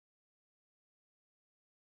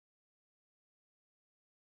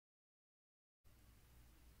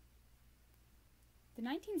The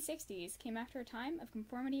 1960s came after a time of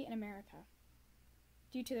conformity in America.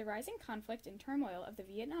 Due to the rising conflict and turmoil of the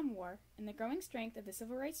Vietnam War and the growing strength of the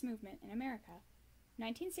civil rights movement in America,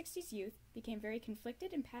 1960s youth became very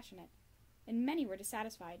conflicted and passionate, and many were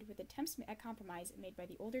dissatisfied with attempts at compromise made by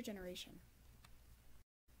the older generation.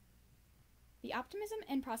 The optimism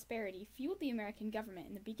and prosperity fueled the American government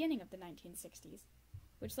in the beginning of the 1960s,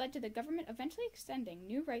 which led to the government eventually extending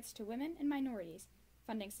new rights to women and minorities,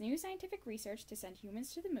 funding new scientific research to send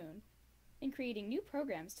humans to the moon, and creating new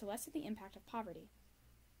programs to lessen the impact of poverty.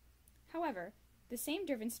 However, the same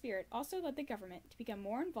driven spirit also led the government to become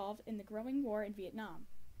more involved in the growing war in Vietnam,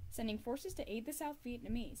 sending forces to aid the South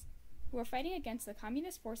Vietnamese, who were fighting against the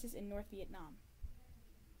communist forces in North Vietnam.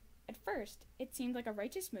 At first, it seemed like a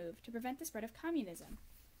righteous move to prevent the spread of communism,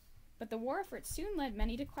 but the war effort soon led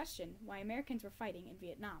many to question why Americans were fighting in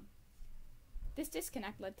Vietnam. This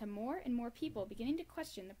disconnect led to more and more people beginning to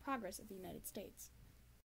question the progress of the United States.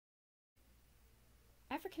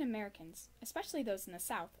 African Americans, especially those in the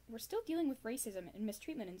South, were still dealing with racism and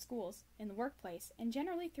mistreatment in schools, in the workplace, and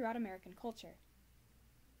generally throughout American culture.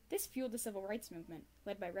 This fueled the civil rights movement,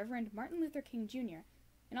 led by Reverend Martin Luther King Jr.,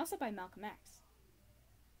 and also by Malcolm X.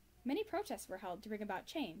 Many protests were held to bring about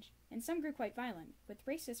change, and some grew quite violent, with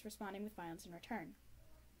racists responding with violence in return.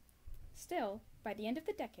 Still, by the end of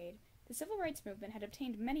the decade, the civil rights movement had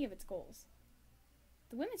obtained many of its goals.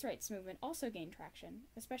 The women's rights movement also gained traction,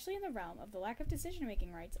 especially in the realm of the lack of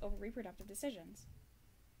decision-making rights over reproductive decisions.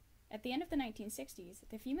 At the end of the 1960s,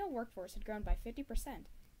 the female workforce had grown by 50%,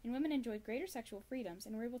 and women enjoyed greater sexual freedoms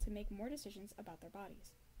and were able to make more decisions about their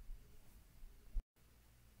bodies.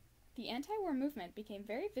 The anti-war movement became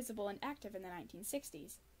very visible and active in the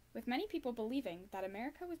 1960s, with many people believing that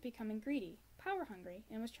America was becoming greedy, power-hungry,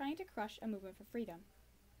 and was trying to crush a movement for freedom.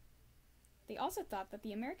 They also thought that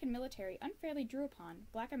the American military unfairly drew upon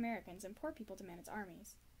Black Americans and poor people to man its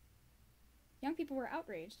armies. Young people were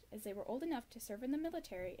outraged as they were old enough to serve in the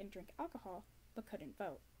military and drink alcohol, but couldn't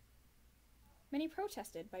vote. Many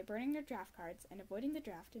protested by burning their draft cards and avoiding the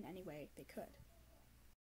draft in any way they could.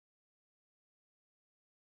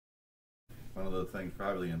 One of the things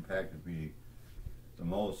probably impacted me the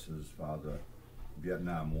most is about the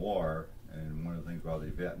Vietnam War, and one of the things about the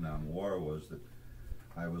Vietnam War was that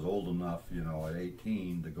I was old enough, at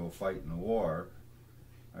 18 to go fight in the war.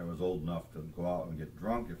 I was old enough to go out and get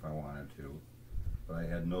drunk if I wanted to, but I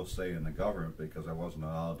had no say in the government because I wasn't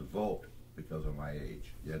allowed to vote because of my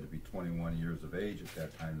age. You had to be 21 years of age at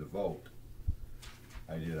that time to vote.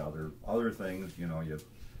 I did other things, you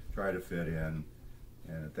try to fit in,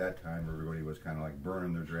 and at that time everybody was kind of like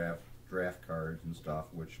burning their draft cards and stuff,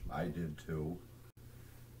 which I did too.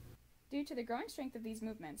 Due to the growing strength of these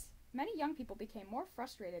movements, many young people became more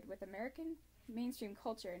frustrated with American mainstream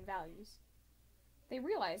culture and values. They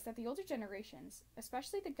realized that the older generations,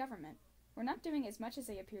 especially the government, were not doing as much as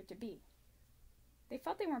they appeared to be. They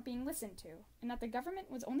felt they weren't being listened to, and that the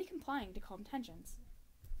government was only complying to calm tensions.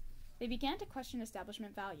 They began to question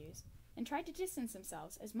establishment values, and tried to distance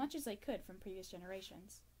themselves as much as they could from previous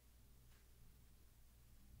generations.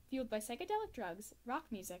 Fueled by psychedelic drugs, rock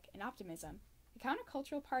music, and optimism, the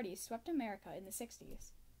countercultural parties swept America in the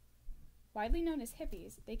 60s. Widely known as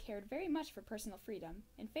hippies, they cared very much for personal freedom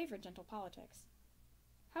and favored gentle politics.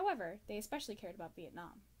 However, they especially cared about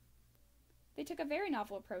Vietnam. They took a very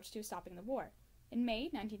novel approach to stopping the war. In May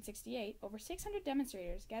 1968, over 600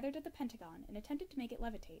 demonstrators gathered at the Pentagon and attempted to make it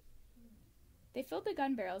levitate. They filled the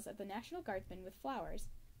gun barrels of the National Guardsmen with flowers,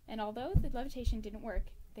 and although the levitation didn't work,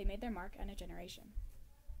 they made their mark on a generation.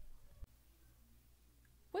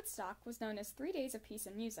 Woodstock was known as 3 Days of Peace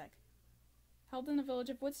and Music. Held in the village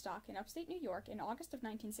of Woodstock in upstate New York in August of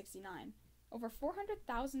 1969, over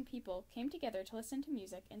 400,000 people came together to listen to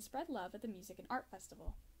music and spread love at the Music and Art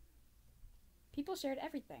Festival. People shared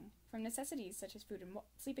everything, from necessities such as food and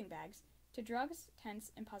sleeping bags, to drugs,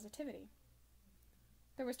 tents, and positivity.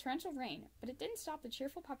 There was torrential rain, but it didn't stop the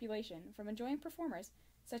cheerful population from enjoying performers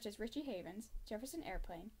such as Richie Havens, Jefferson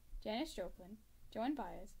Airplane, Janis Joplin, Joan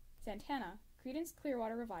Baez, Santana, Creedence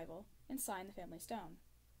Clearwater Revival, and Sly and the Family Stone.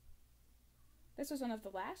 This was one of the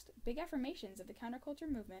last big affirmations of the counterculture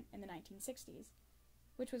movement in the 1960s,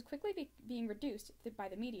 which was quickly being reduced by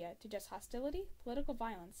the media to just hostility, political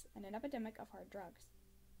violence, and an epidemic of hard drugs.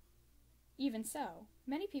 Even so,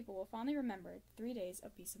 many people will fondly remember the 3 days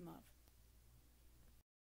of peace and love.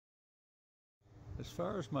 As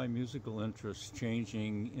far as my musical interests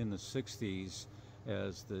changing in the 60s,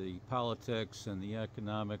 as the politics and the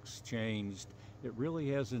economics changed, it really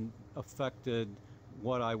hasn't affected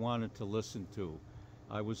what I wanted to listen to.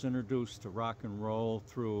 I was introduced to rock and roll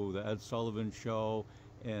through the Ed Sullivan Show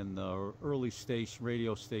and the early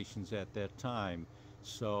radio stations at that time.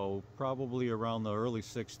 So probably around the early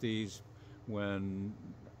 60s, when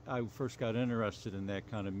I first got interested in that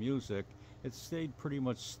kind of music, it stayed pretty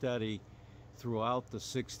much steady throughout the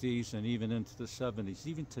 60s and even into the 70s.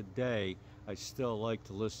 Even today, I still like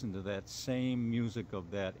to listen to that same music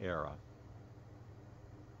of that era.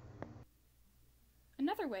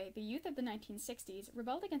 Another way the youth of the 1960s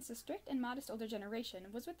rebelled against the strict and modest older generation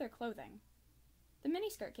was with their clothing. The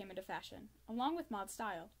miniskirt came into fashion, along with mod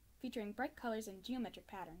style, featuring bright colors and geometric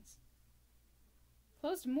patterns.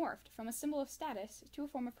 Clothes morphed from a symbol of status to a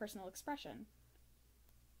form of personal expression.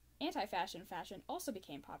 Anti-fashion fashion also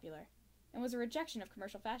became popular, and was a rejection of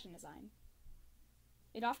commercial fashion design.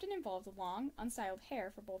 It often involved long, unstyled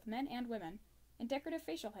hair for both men and women, and decorative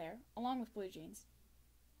facial hair, along with blue jeans.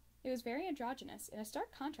 It was very androgynous, in a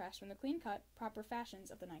stark contrast from the clean-cut, proper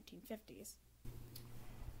fashions of the 1950s.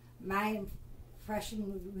 My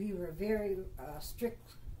impression, we were very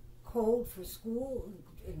strict code for school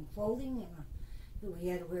and clothing, and we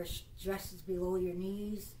had to wear dresses below your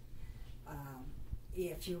knees.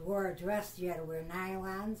 If you wore a dress, you had to wear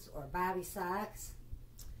nylons or bobby socks.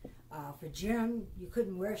 For gym, you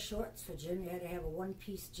couldn't wear shorts for gym. You had to have a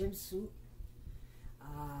one-piece gym suit.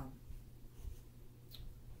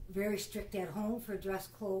 Very strict at home for dress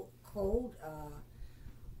code.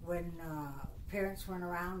 When parents weren't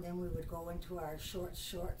around, then we would go into our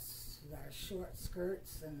shorts, our short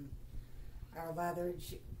skirts, and our leather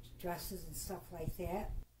dresses and stuff like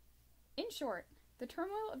that. In short, the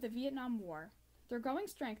turmoil of the Vietnam War, the growing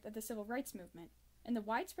strength of the civil rights movement, and the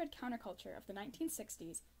widespread counterculture of the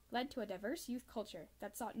 1960s led to a diverse youth culture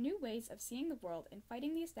that sought new ways of seeing the world and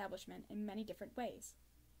fighting the establishment in many different ways,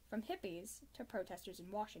 from hippies to protesters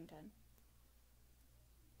in Washington.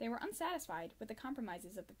 They were unsatisfied with the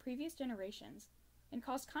compromises of the previous generations and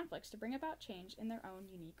caused conflicts to bring about change in their own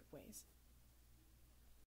unique ways.